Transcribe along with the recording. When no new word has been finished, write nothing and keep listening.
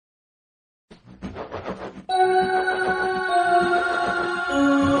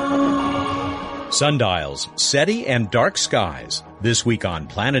Sundials, SETI, and dark skies. This week on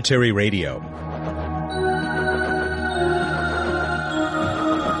Planetary Radio.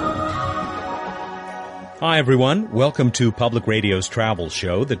 Hi, everyone. Welcome to Public Radio's travel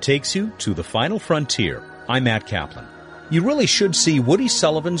show that takes you to the final frontier. I'm Matt Kaplan. You really should see Woody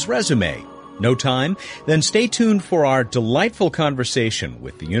Sullivan's resume. No time? Then stay tuned for our delightful conversation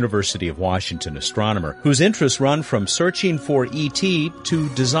with the University of Washington astronomer whose interests run from searching for ET to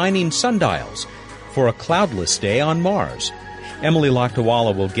designing sundials for a cloudless day on Mars. Emily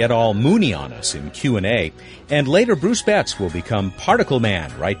Lakdawalla will get all moony on us in Q&A, and later Bruce Betts will become Particle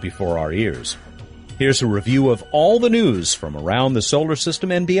Man right before our ears. Here's a review of all the news from around the solar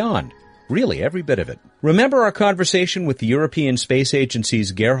system and beyond. Really, every bit of it. Remember our conversation with the European Space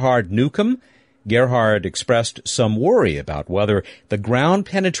Agency's Gerhard Newcomb? Gerhard expressed some worry about whether the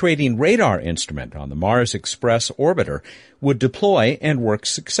ground-penetrating radar instrument on the Mars Express orbiter would deploy and work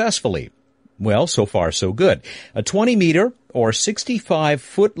successfully. Well, so far so good. A 20-meter or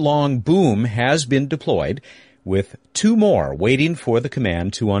 65-foot-long boom has been deployed, with two more waiting for the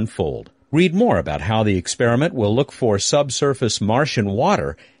command to unfold. Read more about how the experiment will look for subsurface Martian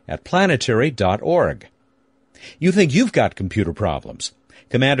water at planetary.org. You think you've got computer problems?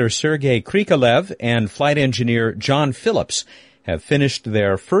 Commander Sergei Krikalev and flight engineer John Phillips have finished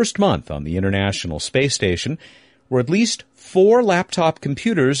their first month on the International Space Station, where at least 4 laptop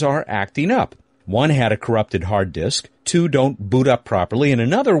computers are acting up. One had a corrupted hard disk, 2 don't boot up properly, and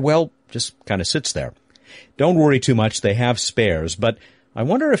another, well, just kind of sits there. Don't worry too much, they have spares, but I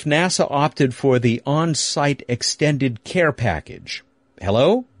wonder if NASA opted for the on-site extended care package.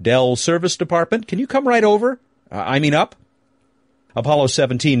 Hello? Dell Service Department? Can you come right over? Up? Apollo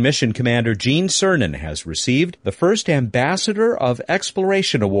 17 mission commander Gene Cernan has received the first Ambassador of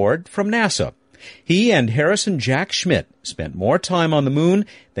Exploration Award from NASA. He and Harrison Jack Schmitt spent more time on the moon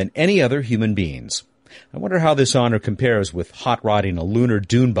than any other human beings. I wonder how this honor compares with hot-rodding a lunar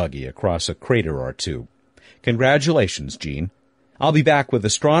dune buggy across a crater or two. Congratulations, Gene. I'll be back with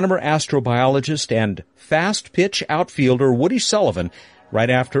astronomer, astrobiologist, and fast-pitch outfielder Woody Sullivan right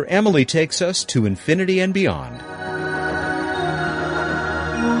after Emily takes us to infinity and beyond.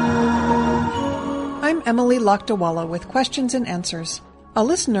 I'm Emily Lakdawalla with questions and answers. A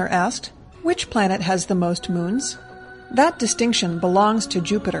listener asked, which planet has the most moons? That distinction belongs to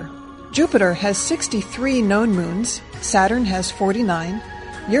Jupiter. Jupiter has 63 known moons, Saturn has 49,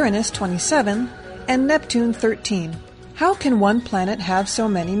 Uranus 27, and Neptune 13. How can one planet have so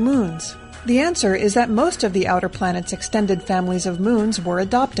many moons? The answer is that most of the outer planets' extended families of moons were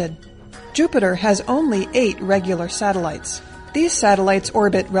adopted. Jupiter has only 8 regular satellites. These satellites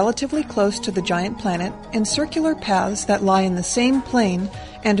orbit relatively close to the giant planet in circular paths that lie in the same plane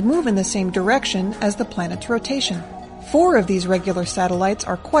and move in the same direction as the planet's rotation. 4 of these regular satellites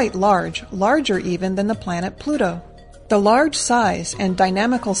are quite large, larger even than the planet Pluto. The large size and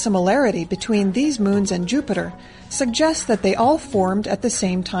dynamical similarity between these moons and Jupiter suggests that they all formed at the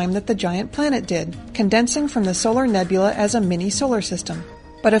same time that the giant planet did, condensing from the solar nebula as a mini solar system.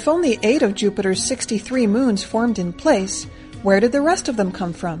 But if only 8 of Jupiter's 63 moons formed in place, where did the rest of them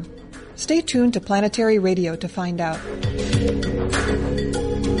come from? Stay tuned to Planetary Radio to find out.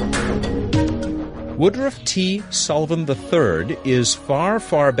 Woodruff T. Sullivan III is far,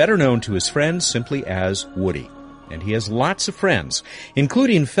 far better known to his friends simply as Woody. And he has lots of friends,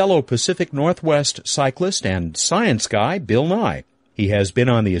 including fellow Pacific Northwest cyclist and science guy Bill Nye. He has been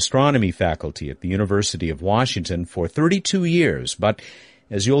on the astronomy faculty at the University of Washington for 32 years, but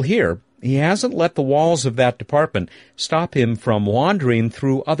as you'll hear, he hasn't let the walls of that department stop him from wandering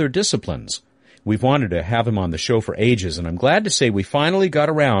through other disciplines. We've wanted to have him on the show for ages, and I'm glad to say we finally got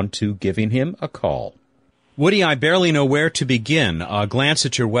around to giving him a call. Woody, I barely know where to begin. A glance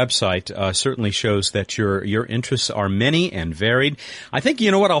at your website certainly shows that your interests are many and varied. I think,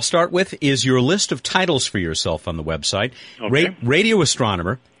 you know what I'll start with is your list of titles for yourself on the website. Okay. Radio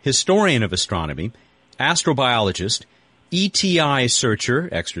astronomer, historian of astronomy, astrobiologist, ETI searcher,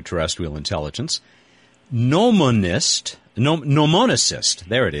 extraterrestrial intelligence, nomonicist,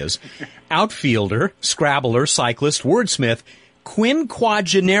 there it is, outfielder, scrabbler, cyclist, wordsmith,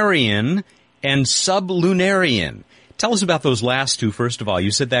 quinquagenarian, and sublunarian. Tell us about those last two, first of all. You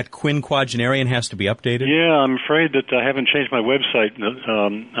said that quinquagenarian has to be updated? Yeah, I'm afraid that I haven't changed my website.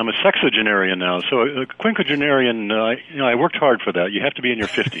 I'm a sexagenarian now. So a quinquagenarian, I worked hard for that. You have to be in your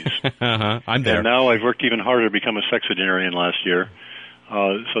 50s. I'm there. And now I've worked even harder to become a sexagenarian last year.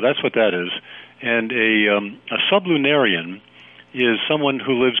 So that's what that is. And a sublunarian is someone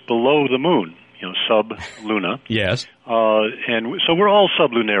who lives below the moon, sub-luna. Yes. And so we're all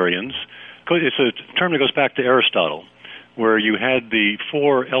sublunarians. It's a term that goes back to Aristotle. where you had the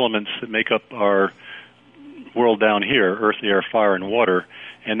four elements that make up our world down here, earth, air, fire, and water,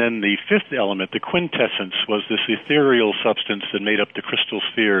 and then the fifth element, the quintessence, was this ethereal substance that made up the crystal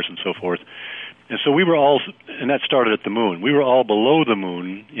spheres and so forth. And so we were all, and that started at the moon, we were all below the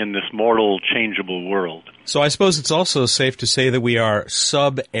moon in this mortal, changeable world. So I suppose it's also safe to say that we are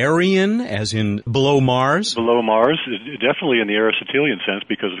sub-Aryan, as in below Mars? Below Mars, definitely in the Aristotelian sense,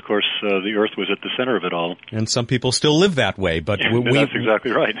 because, of course, the Earth was at the center of it all. And some people still live that way, but that's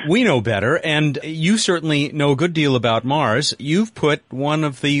exactly right. We know better, and you certainly know a good deal about Mars. You've put one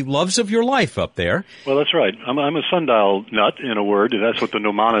of the loves of your life up there. Well, that's right. I'm a sundial nut, in a word. That's what the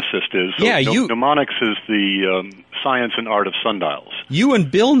mnemonicist is. So mnemonics is the science and art of sundials. You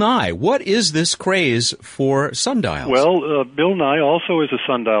and Bill Nye, what is this craze for sundials? Well, Bill Nye also is a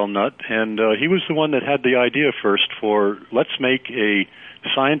sundial nut, and he was the one that had the idea first for let's make a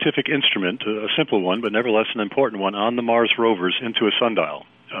scientific instrument, a simple one, but nevertheless an important one, on the Mars rovers into a sundial.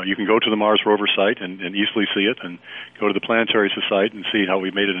 You can go to the Mars rover site and easily see it, and go to the Planetary site and see how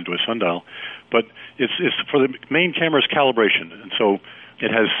we made it into a sundial. But it's for the main camera's calibration, and so it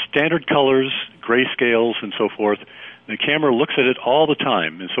has standard colors, grayscales, and so forth. The camera looks at it all the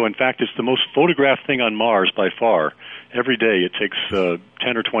time, and so in fact it's the most photographed thing on Mars by far. Every day it takes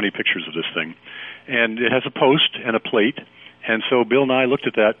 10 or 20 pictures of this thing. And it has a post and a plate, and so Bill Nye looked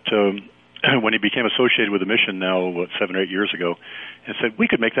at that when he became associated with the mission now, 7 or 8 years ago, and said, we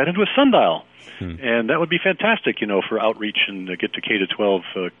could make that into a sundial. And that would be fantastic, for outreach and get to K-12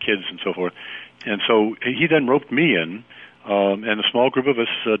 kids and so forth. And so he then roped me in, and a small group of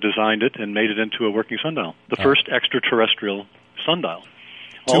us designed it and made it into a working sundial. The first extraterrestrial sundial.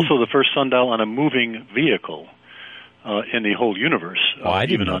 Also the first sundial on a moving vehicle in the whole universe, I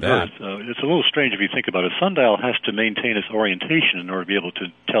didn't even know on that. Earth. It's a little strange if you think about it. A sundial has to maintain its orientation in order to be able to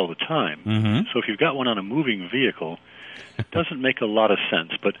tell the time. Mm-hmm. So if you've got one on a moving vehicle, it doesn't make a lot of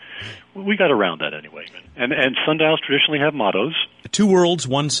sense, but we got around that anyway. And sundials traditionally have mottos. 2 worlds,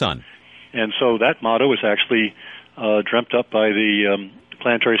 1 sun. And so that motto was actually dreamt up by the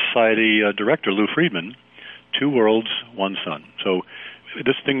Planetary Society director, Lou Friedman, 2 worlds, 1 sun. So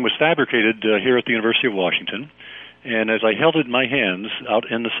this thing was fabricated here at the University of Washington, and as I held it in my hands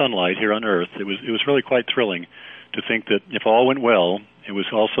out in the sunlight here on Earth, it was really quite thrilling to think that if all went well, it was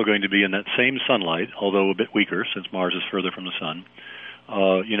also going to be in that same sunlight, although a bit weaker since Mars is further from the sun,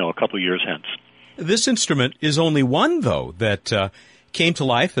 a couple of years hence. This instrument is only one, though, that came to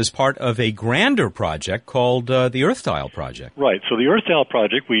life as part of a grander project called the Earth Dial Project. Right. So the Earth Dial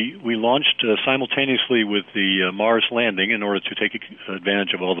Project, we launched simultaneously with the Mars landing in order to take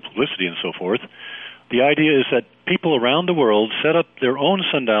advantage of all the publicity and so forth. The idea is that people around the world set up their own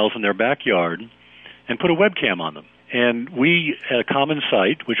sundials in their backyard and put a webcam on them. And we, at a common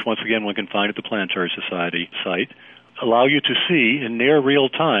site, which once again one can find at the Planetary Society site, allow you to see in near real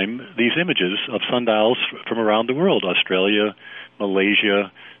time these images of sundials from around the world, Australia,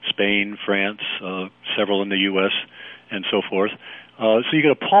 Malaysia, Spain, France, several in the U.S., and so forth. So you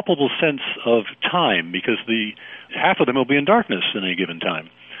get a palpable sense of time, because half of them will be in darkness at any given time.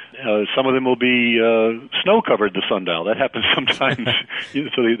 Some of them will be snow-covered, the sundial. That happens sometimes,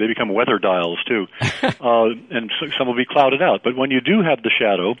 so they become weather dials, too. And so some will be clouded out. But when you do have the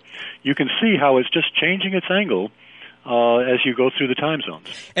shadow, you can see how it's just changing its angle as you go through the time zones.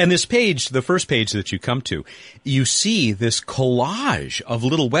 And this page, the first page that you come to, you see this collage of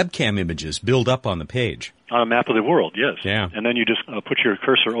little webcam images build up on the page. On a map of the world, yes. Yeah. And then you just put your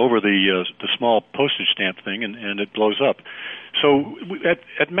cursor over the small postage stamp thing, and it blows up. So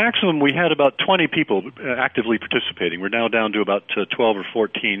at maximum, we had about 20 people actively participating. We're now down to about 12 or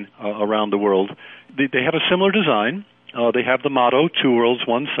 14 around the world. They have a similar design. They have the motto, 2 worlds,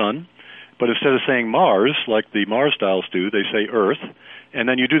 1 sun. But instead of saying Mars, like the Mars dials do, they say Earth. And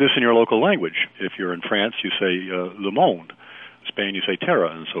then you do this in your local language. If you're in France, you say Le Monde. Spain, you say Terra,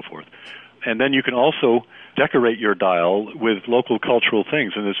 and so forth. And then you can also decorate your dial with local cultural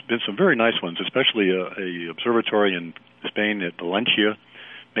things. And there's been some very nice ones, especially a observatory in Spain at Valencia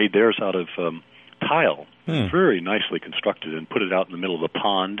made theirs out of tile. Very nicely constructed, and put it out in the middle of a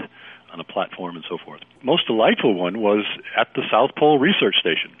pond on a platform and so forth. Most delightful one was at the South Pole Research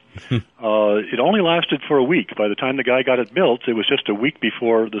Station. It only lasted for a week. By the time the guy got it built, it was just a week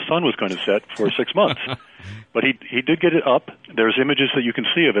before the sun was going to set for 6 months. But he did get it up. There's images that you can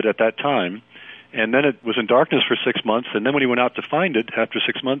see of it at that time. And then it was in darkness for 6 months. And then when he went out to find it after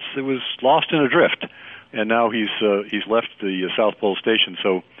 6 months, it was lost in a drift. And now he's left the South Pole Station.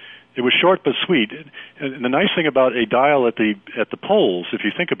 So it was short but sweet. And the nice thing about a dial at the poles, if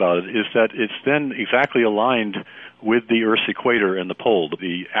you think about it, is that it's then exactly aligned with the Earth's equator and the pole.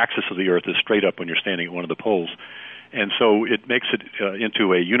 The axis of the Earth is straight up when you're standing at one of the poles. And so it makes it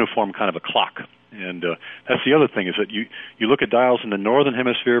into a uniform kind of a clock. And that's the other thing, is that you look at dials in the northern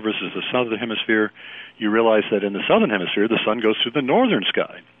hemisphere versus the southern hemisphere, you realize that in the southern hemisphere, the sun goes through the northern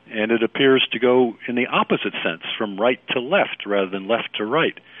sky, and it appears to go in the opposite sense, from right to left rather than left to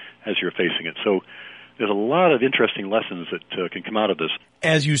right as you're facing it. So there's a lot of interesting lessons that can come out of this.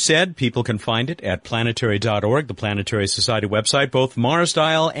 As you said, people can find it at planetary.org, the Planetary Society website, both Mars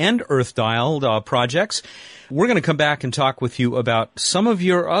Dial and Earth Dial projects. We're going to come back and talk with you about some of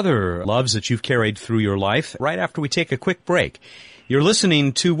your other loves that you've carried through your life right after we take a quick break. You're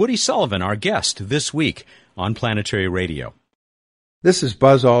listening to Woody Sullivan, our guest this week on Planetary Radio. This is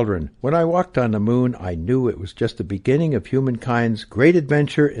Buzz Aldrin. When I walked on the moon, I knew it was just the beginning of humankind's great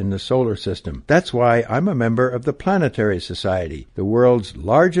adventure in the solar system. That's why I'm a member of the Planetary Society, the world's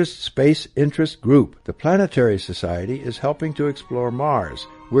largest space interest group. The Planetary Society is helping to explore Mars.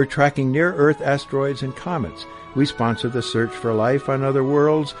 We're tracking near-Earth asteroids and comets. We sponsor the search for life on other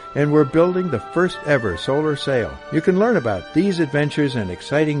worlds, and we're building the first-ever solar sail. You can learn about these adventures and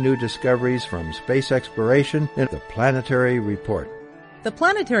exciting new discoveries from space exploration in the Planetary Report. The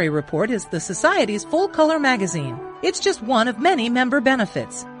Planetary Report is the Society's full-color magazine. It's just one of many member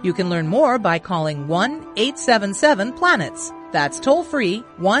benefits. You can learn more by calling 1-877-PLANETS. That's toll-free,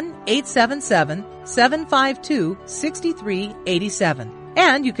 1-877-752-6387.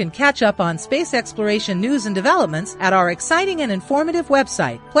 And you can catch up on space exploration news and developments at our exciting and informative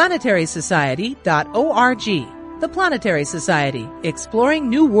website, planetarySociety.org. The Planetary Society, exploring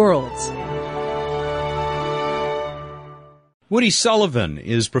new worlds. Woody Sullivan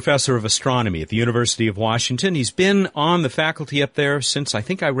is professor of astronomy at the University of Washington. He's been on the faculty up there since, I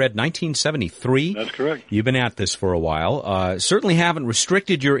think I read, 1973. That's correct. You've been at this for a while. Certainly haven't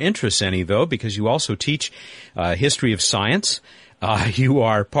restricted your interests any, though, because you also teach history of science. You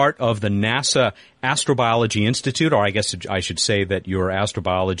are part of the NASA Astrobiology Institute, or I guess I should say that your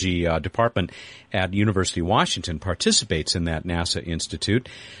astrobiology department at University of Washington participates in that NASA Institute.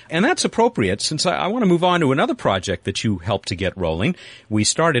 And that's appropriate, since I want to move on to another project that you helped to get rolling. We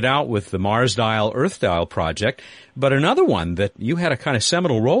started out with the Mars Dial, Earth Dial project, but another one that you had a kind of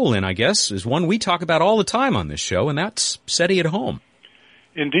seminal role in, I guess, is one we talk about all the time on this show, and that's SETI at Home.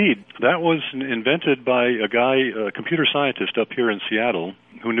 Indeed. That was invented by a guy, a computer scientist up here in Seattle,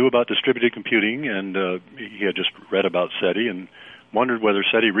 who knew about distributed computing, and he had just read about SETI and wondered whether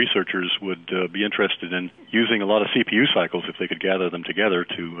SETI researchers would be interested in using a lot of CPU cycles if they could gather them together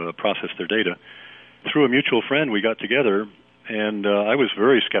to process their data. Through a mutual friend, we got together, and I was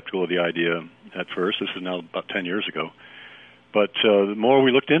very skeptical of the idea at first. This is now about 10 years ago. But the more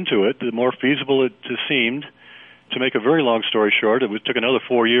we looked into it, the more feasible it seemed. To make a very long story short, it took another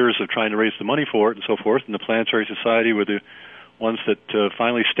 4 years of trying to raise the money for it and so forth, and the Planetary Society were the ones that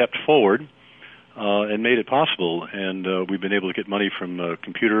finally stepped forward and made it possible. And we've been able to get money from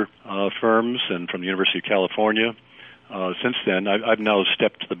computer firms and from the University of California. Since then, I've now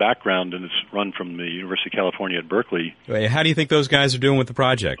stepped to the background, and it's run from the University of California at Berkeley. How do you think those guys are doing with the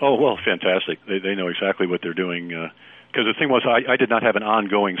project? Oh, well, fantastic. They know exactly what they're doing. Because the thing was, I did not have an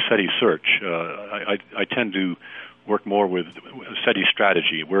ongoing SETI search. I tend to work more with SETI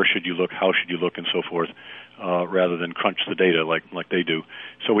strategy. Where should you look? How should you look? And so forth, rather than crunch the data like they do.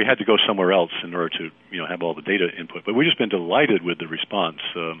 So we had to go somewhere else in order to have all the data input. But we've just been delighted with the response.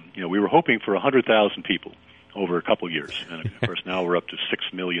 We were hoping for 100,000 people over a couple years, and of course now we're up to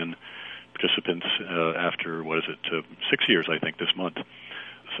 6 million participants after 6 years, I think, this month.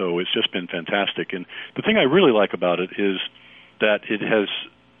 So it's just been fantastic. And the thing I really like about it is that the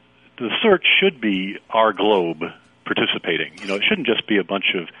search should be our globe participating. It shouldn't just be a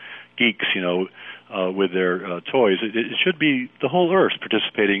bunch of geeks, with their toys. It should be the whole Earth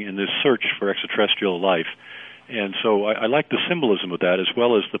participating in this search for extraterrestrial life. And so I like the symbolism of that, as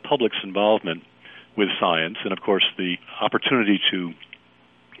well as the public's involvement with science, and of course the opportunity to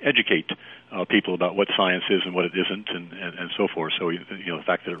educate people about what science is and what it isn't, and so forth. So the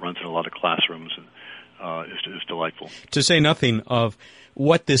fact that it runs in a lot of classrooms is delightful. To say nothing of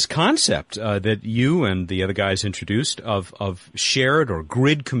what this concept that you and the other guys introduced of shared or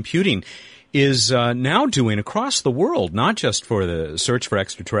grid computing is now doing across the world, not just for the search for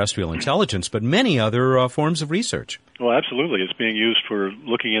extraterrestrial intelligence, but many other forms of research. Well, absolutely. It's being used for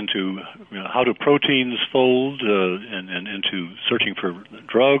looking into how do proteins fold, and into searching for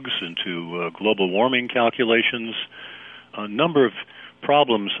drugs, into global warming calculations. A number of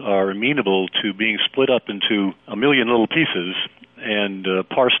problems are amenable to being split up into a million little pieces and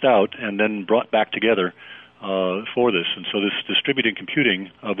parsed out and then brought back together for this. And so this distributed computing,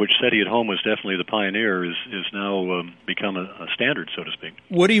 of which SETI at Home was definitely the pioneer, is now become a standard, so to speak.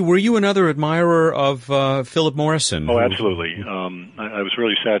 Woody, were you another admirer of Philip Morrison? Oh, absolutely. I was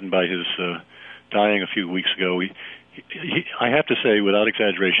really saddened by his dying a few weeks ago. I have to say, without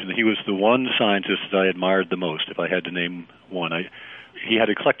exaggeration, that he was the one scientist that I admired the most, if I had to name one. He had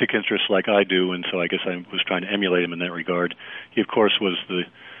eclectic interests like I do, and so I guess I was trying to emulate him in that regard. He, of course, was the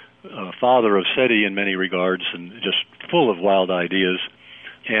father of SETI in many regards, and just full of wild ideas.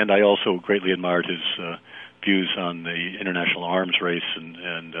 And I also greatly admired his views on the international arms race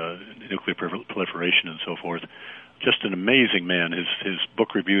and nuclear proliferation and so forth. Just an amazing man. His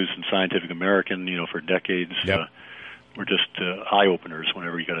book reviews in Scientific American, for decades, were just eye-openers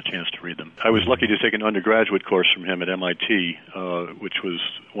whenever you got a chance to read them. I was lucky to take an undergraduate course from him at MIT, which was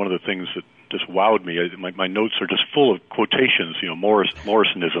one of the things that just wowed me. My notes are just full of quotations,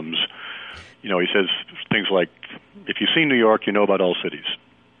 Morrisonisms. He says things like, if you've seen New York, you know about all cities.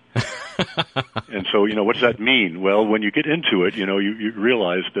 And so, what does that mean? Well, when you get into it, you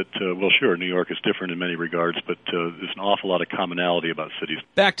realize that, sure, New York is different in many regards, but there's an awful lot of commonality about cities.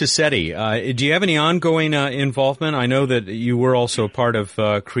 Back to SETI. Do you have any ongoing involvement? I know that you were also part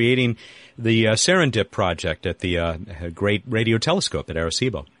of creating the Serendip project at the great radio telescope at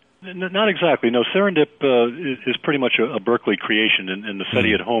Arecibo. Not exactly. No, Serendip is pretty much a Berkeley creation, and the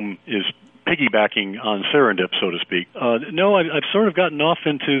SETI at Home is piggybacking on Serendip, so to speak. No, I've sort of gotten off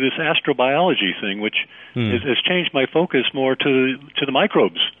into this astrobiology thing, which has changed my focus more to the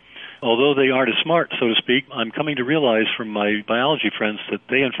microbes. Although they aren't as smart, so to speak, I'm coming to realize from my biology friends that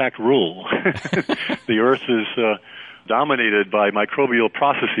they, in fact, rule. The Earth is dominated by microbial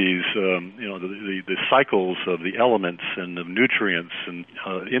processes, the cycles of the elements and the nutrients and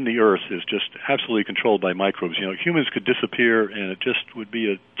in the earth is just absolutely controlled by microbes. Humans could disappear and it just would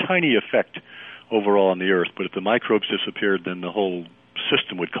be a tiny effect overall on the earth, but if the microbes disappeared, then the whole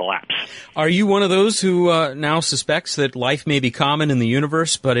system would collapse. Are you one of those who now suspects that life may be common in the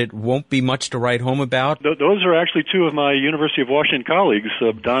universe, but it won't be much to write home about? Those are actually two of my University of Washington colleagues,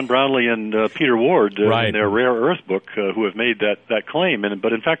 Don Brownlee and Peter Ward, in their Rare Earth book, who have made that claim.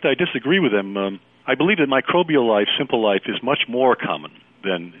 But in fact, I disagree with them. I believe that microbial life, simple life, is much more common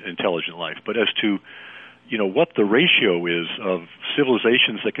than intelligent life. But as to what the ratio is of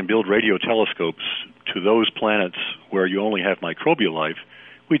civilizations that can build radio telescopes to those planets where you only have microbial life,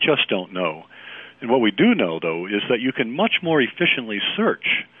 we just don't know. And what we do know, though, is that you can much more efficiently search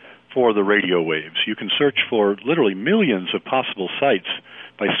for the radio waves. You can search for literally millions of possible sites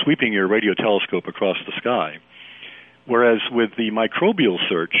by sweeping your radio telescope across the sky. Whereas with the microbial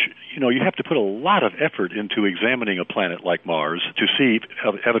search, you have to put a lot of effort into examining a planet like Mars to see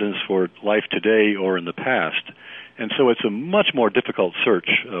evidence for life today or in the past. And so it's a much more difficult search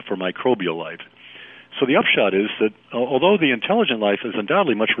for microbial life. So the upshot is that although the intelligent life is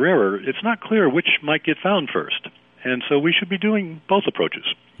undoubtedly much rarer, it's not clear which might get found first. And so we should be doing both approaches.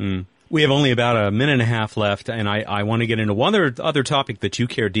 We have only about a minute and a half left, and I want to get into one other topic that you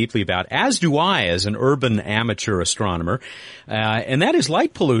care deeply about, as do I as an urban amateur astronomer, and that is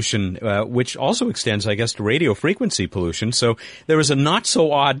light pollution, which also extends, I guess, to radio frequency pollution. So there is a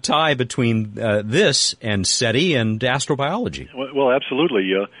not-so-odd tie between this and SETI and astrobiology. Well,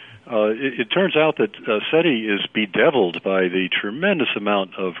 absolutely. It turns out that SETI is bedeviled by the tremendous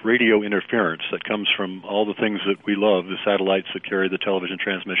amount of radio interference that comes from all the things that we love, the satellites that carry the television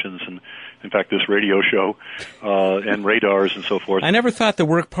transmissions, and, in fact, this radio show, and radars and so forth. I never thought they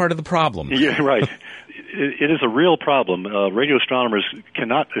were part of the problem. Yeah, right. It is a real problem. Radio astronomers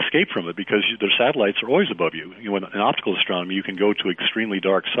cannot escape from it because their satellites are always above you. In optical astronomy, you can go to extremely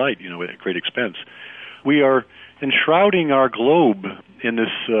dark sight, at great expense. We are enshrouding our globe in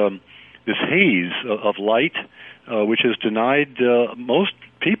this haze of light, which has denied most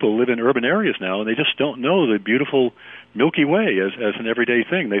people live in urban areas now, and they just don't know the beautiful Milky Way as an everyday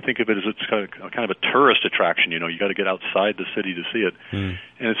thing. They think of it as it's kind of a tourist attraction. You got to get outside the city to see it, and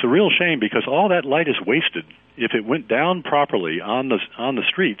it's a real shame because all that light is wasted. If it went down properly on the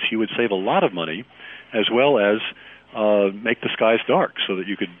streets, you would save a lot of money, as well as make the skies dark so that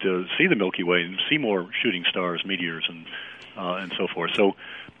you could see the Milky Way and see more shooting stars, meteors, and so forth. So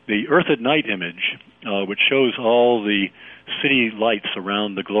the Earth at Night image, which shows all the city lights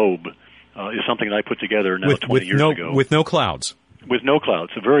around the globe, is something that I put together now 20 years ago. With no clouds. With no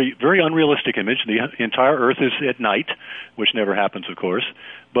clouds. A very, very unrealistic image. The entire Earth is at night, which never happens, of course.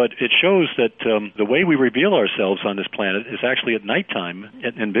 But it shows that the way we reveal ourselves on this planet is actually at nighttime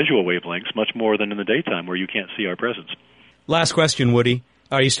in visual wavelengths, much more than in the daytime where you can't see our presence. Last question, Woody.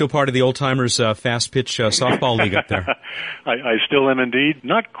 Are you still part of the old-timers fast pitch softball league up there? I still am indeed.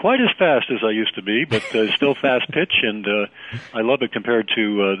 Not quite as fast as I used to be, but still fast pitch, and I love it compared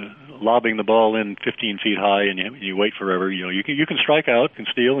to lobbing the ball in 15 feet high and you wait forever. You can strike out, can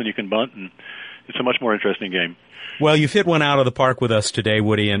steal, and you can bunt, and it's a much more interesting game. Well, you've hit one out of the park with us today,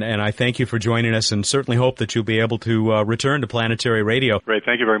 Woody, and I thank you for joining us and certainly hope that you'll be able to return to Planetary Radio. Great.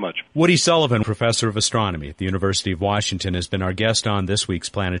 Thank you very much. Woody Sullivan, professor of astronomy at the University of Washington, has been our guest on this week's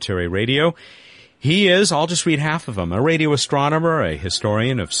Planetary Radio. He is, I'll just read half of him, a radio astronomer, a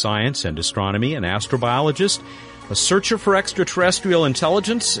historian of science and astronomy, an astrobiologist, a searcher for extraterrestrial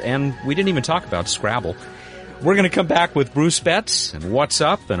intelligence, and we didn't even talk about Scrabble. We're going to come back with Bruce Betts and What's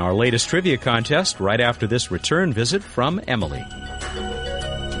Up and our latest trivia contest right after this return visit from Emily.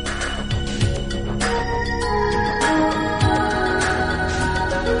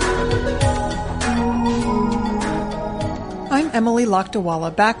 I'm Emily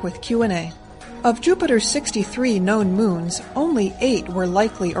Lakdawalla, back with Q&A. Of Jupiter's 63 known moons, only 8 were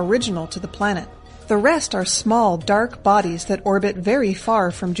likely original to the planet. The rest are small, dark bodies that orbit very far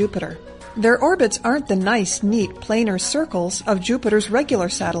from Jupiter. Their orbits aren't the nice, neat, planar circles of Jupiter's regular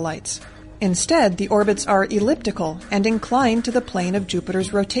satellites. Instead, the orbits are elliptical and inclined to the plane of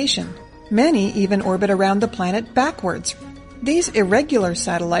Jupiter's rotation. Many even orbit around the planet backwards. These irregular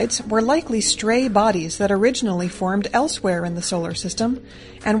satellites were likely stray bodies that originally formed elsewhere in the solar system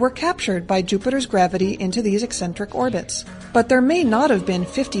and were captured by Jupiter's gravity into these eccentric orbits. But there may not have been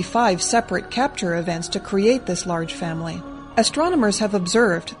 55 separate capture events to create this large family. Astronomers have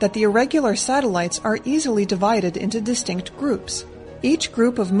observed that the irregular satellites are easily divided into distinct groups. Each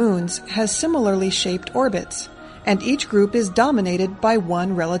group of moons has similarly shaped orbits, and each group is dominated by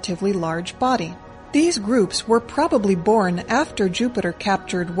one relatively large body. These groups were probably born after Jupiter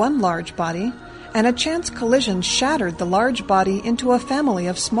captured one large body, and a chance collision shattered the large body into a family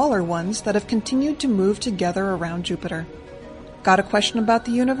of smaller ones that have continued to move together around Jupiter. Got a question about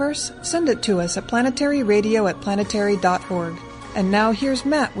the universe? Send it to us at planetaryradio@planetary.org. And now here's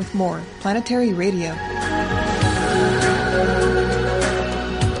Matt with more Planetary Radio.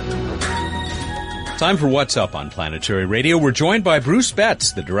 Time for What's Up on Planetary Radio. We're joined by Bruce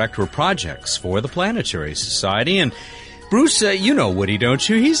Betts, the Director of Projects for the Planetary Society. And Bruce, you know Woody, don't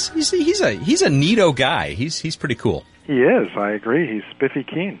you? He's a neato guy. He's pretty cool. He is. I agree. He's spiffy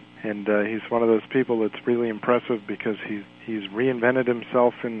keen. And he's one of those people that's really impressive because he's reinvented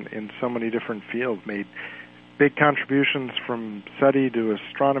himself in so many different fields, made big contributions from SETI to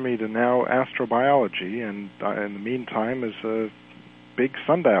astronomy to now astrobiology, and in the meantime is a big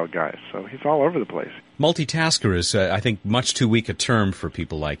sundial guy. So he's all over the place. Multitasker is, I think, much too weak a term for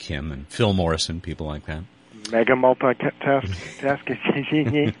people like him and Phil Morrison, people like that. Mega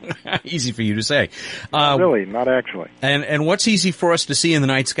multitasking. Easy for you to say. Really, not actually. And what's easy for us to see in the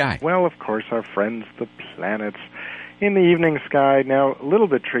night sky? Well, of course, our friends, the planets. In the evening sky, now a little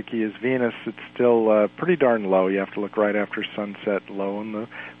bit tricky is Venus. It's still pretty darn low. You have to look right after sunset, low in the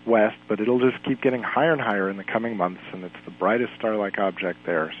west, but it'll just keep getting higher and higher in the coming months, and it's the brightest star-like object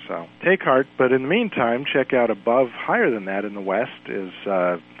there. So take heart. But in the meantime, check out above, higher than that in the west, is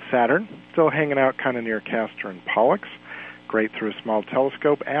Saturn, still hanging out kind of near Castor and Pollux, great through a small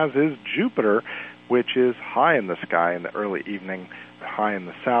telescope, as is Jupiter, which is high in the sky in the early evening, high in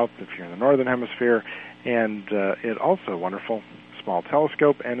the south if you're in the northern hemisphere, and it also wonderful small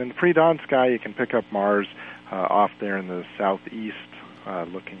telescope. And in the pre-dawn sky, you can pick up Mars off there in the southeast,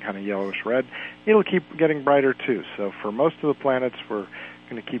 looking kind of yellowish-red. It'll keep getting brighter, too. So for most of the planets, we're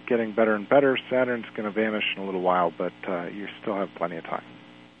going to keep getting better and better. Saturn's going to vanish in a little while, but you still have plenty of time.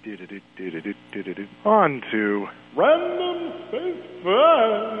 On to Random Space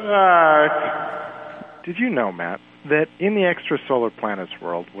Fact. Did you know, Matt, that in the extrasolar planets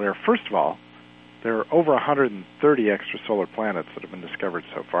world, where, first of all, there are over 130 extrasolar planets that have been discovered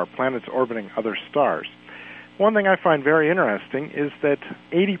so far, planets orbiting other stars, one thing I find very interesting is that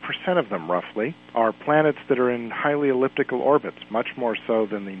 80% of them, roughly, are planets that are in highly elliptical orbits, much more so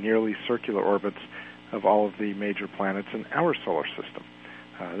than the nearly circular orbits of all of the major planets in our solar system.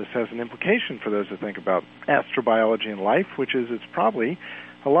 This has an implication for those who think about astrobiology and life, which is it's probably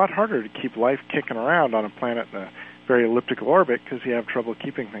a lot harder to keep life kicking around on a planet in a very elliptical orbit because you have trouble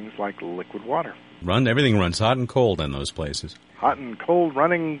keeping things like liquid water. Everything runs hot and cold in those places. Hot and cold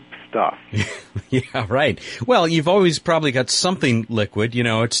running stuff. Yeah, right. Well, you've always probably got something liquid. You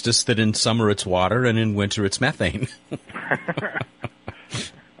know, it's just that in summer it's water and in winter it's methane.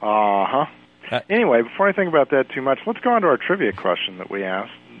 Uh-huh. Anyway, before I think about that too much, let's go on to our trivia question that we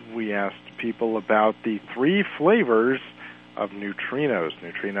asked. We asked people about the 3 flavors of neutrinos.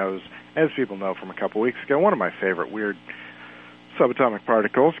 Neutrinos, as people know from a couple weeks ago, one of my favorite weird subatomic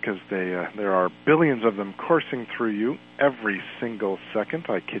particles because there are billions of them coursing through you every single second.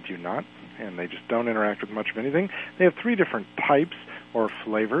 I kid you not. And they just don't interact with much of anything. They have 3 different types or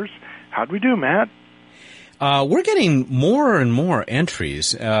flavors. How'd we do, Matt? We're getting more and more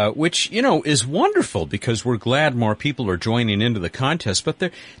entries, which, is wonderful because we're glad more people are joining into the contest.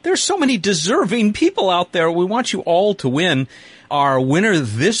 But there's so many deserving people out there. We want you all to win. Our winner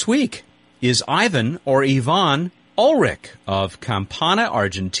this week is Ivan or Ivan Ulrich of Campana,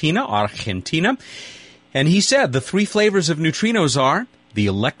 Argentina. And he said the 3 flavors of neutrinos are the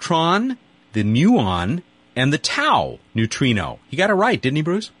electron, the muon, and the tau neutrino. He got it right, didn't he,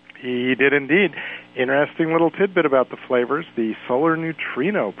 Bruce? He did indeed. Interesting little tidbit about the flavors. The solar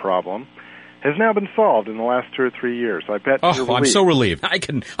neutrino problem has now been solved in the last 2 or 3 years. I bet you're relieved. I'm so relieved. I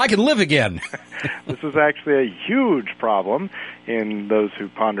can live again. This is actually a huge problem in those who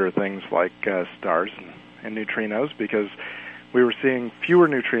ponder things like stars and neutrinos, because we were seeing fewer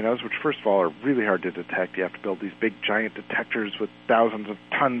neutrinos, which first of all are really hard to detect. You have to build these big giant detectors with thousands of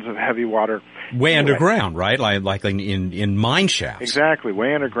tons of heavy water. Way underground, right? Like in mine shafts. Exactly,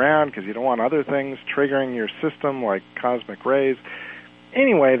 way underground, because you don't want other things triggering your system like cosmic rays.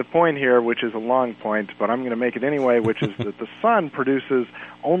 Anyway, the point here, which is a long point, but I'm going to make it anyway, which is that the sun produces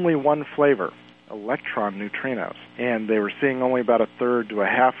only one flavor, electron neutrinos. And they were seeing only about 1/3 to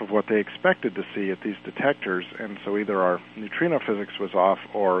 1/2 of what they expected to see at these detectors. And so either our neutrino physics was off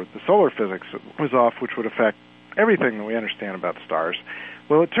or the solar physics was off, which would affect everything that we understand about stars.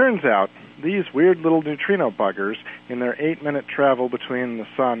 Well, it turns out these weird little neutrino buggers, in their 8-minute travel between the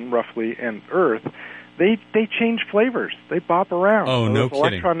sun, roughly, and Earth, they change flavors. They bop around. Oh, so no those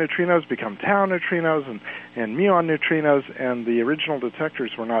kidding. Electron neutrinos become tau neutrinos and muon neutrinos, and the original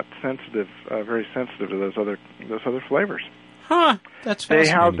detectors were not sensitive, very sensitive to those other flavors. Huh, that's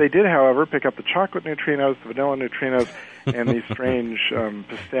fascinating. They did, however, pick up the chocolate neutrinos, the vanilla neutrinos, and these strange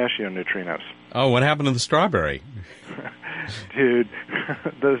pistachio neutrinos. Oh, what happened to the strawberry? Dude,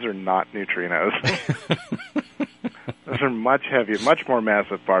 those are not neutrinos. Those are much heavier, much more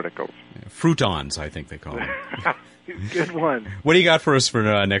massive particles. Frutons, I think they call them. Good one. What do you got for us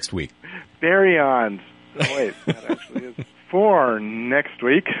for next week? Baryons. Oh, wait, that actually is. For next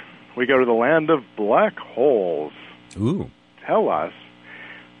week, we go to the land of black holes. Ooh. Tell us,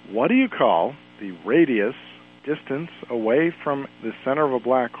 what do you call the radius, distance away from the center of a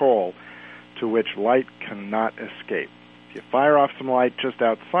black hole to which light cannot escape? If you fire off some light just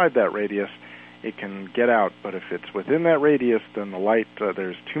outside that radius, it can get out, but if it's within that radius, then the light,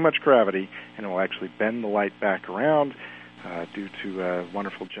 there's too much gravity, and it will actually bend the light back around due to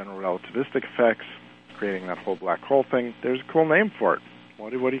wonderful general relativistic effects, creating that whole black hole thing. There's a cool name for it.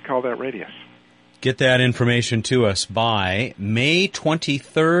 What do you call that radius? Get that information to us by May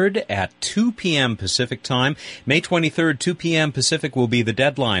 23rd at 2 p.m. Pacific time. May 23rd, 2 p.m. Pacific will be the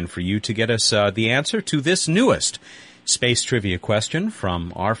deadline for you to get us the answer to this newest space trivia question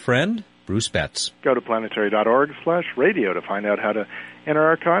from our friend Bruce Betts. Go to planetary.org/radio to find out how to enter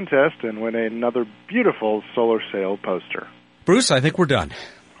our contest and win another beautiful solar sail poster. Bruce, I think we're done.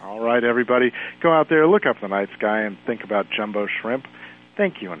 All right, everybody. Go out there, look up the night sky, and think about jumbo shrimp.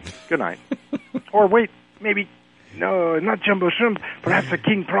 Thank you, and good night. Or wait, maybe, no, not jumbo shrimp, perhaps a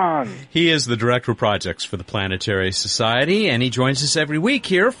king prawn. He is the Director of Projects for the Planetary Society, and he joins us every week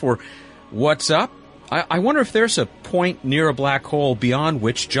here for What's Up? I wonder if there's a point near a black hole beyond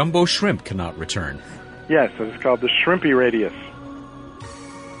which jumbo shrimp cannot return. Yes, it's called the Shrimpy Radius.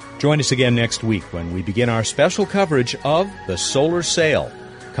 Join us again next week when we begin our special coverage of the solar sail.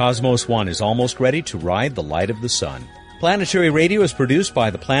 Cosmos One is almost ready to ride the light of the sun. Planetary Radio is produced by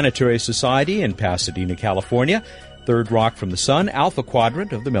the Planetary Society in Pasadena, California. Third rock from the sun, Alpha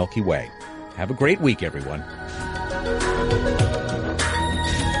Quadrant of the Milky Way. Have a great week, everyone.